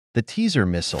The TEASER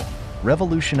missile,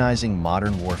 revolutionizing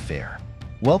modern warfare.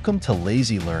 Welcome to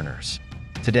Lazy Learners.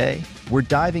 Today, we're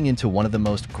diving into one of the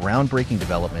most groundbreaking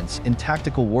developments in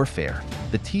tactical warfare,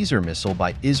 the TEASER missile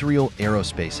by Israel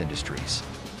Aerospace Industries.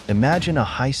 Imagine a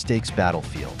high-stakes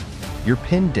battlefield. You're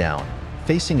pinned down,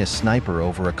 facing a sniper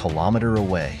over a kilometer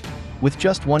away. With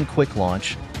just one quick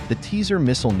launch, the TEASER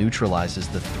missile neutralizes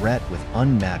the threat with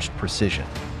unmatched precision.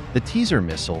 The TEASER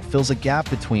missile fills a gap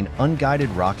between unguided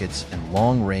rockets and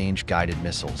long-range guided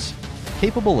missiles.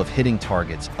 Capable of hitting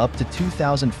targets up to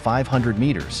 2,500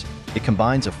 meters, it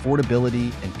combines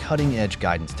affordability and cutting-edge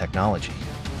guidance technology.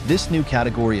 This new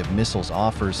category of missiles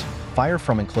offers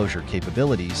fire-from-enclosure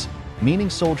capabilities, meaning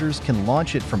soldiers can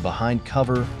launch it from behind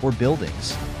cover or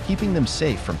buildings, keeping them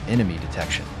safe from enemy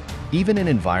detection. Even in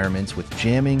environments with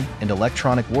jamming and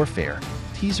electronic warfare,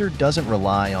 TEASER doesn't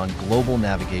rely on global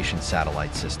navigation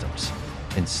satellite systems.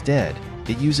 Instead,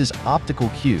 it uses optical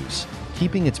cues,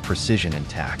 keeping its precision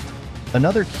intact.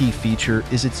 Another key feature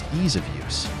is its ease of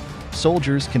use.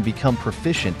 Soldiers can become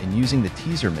proficient in using the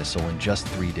TEASER missile in just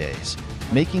 3 days,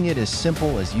 making it as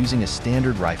simple as using a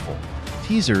standard rifle.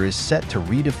 TEASER is set to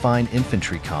redefine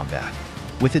infantry combat.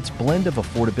 With its blend of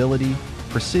affordability,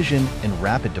 precision, and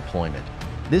rapid deployment,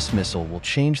 this missile will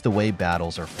change the way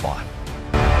battles are fought.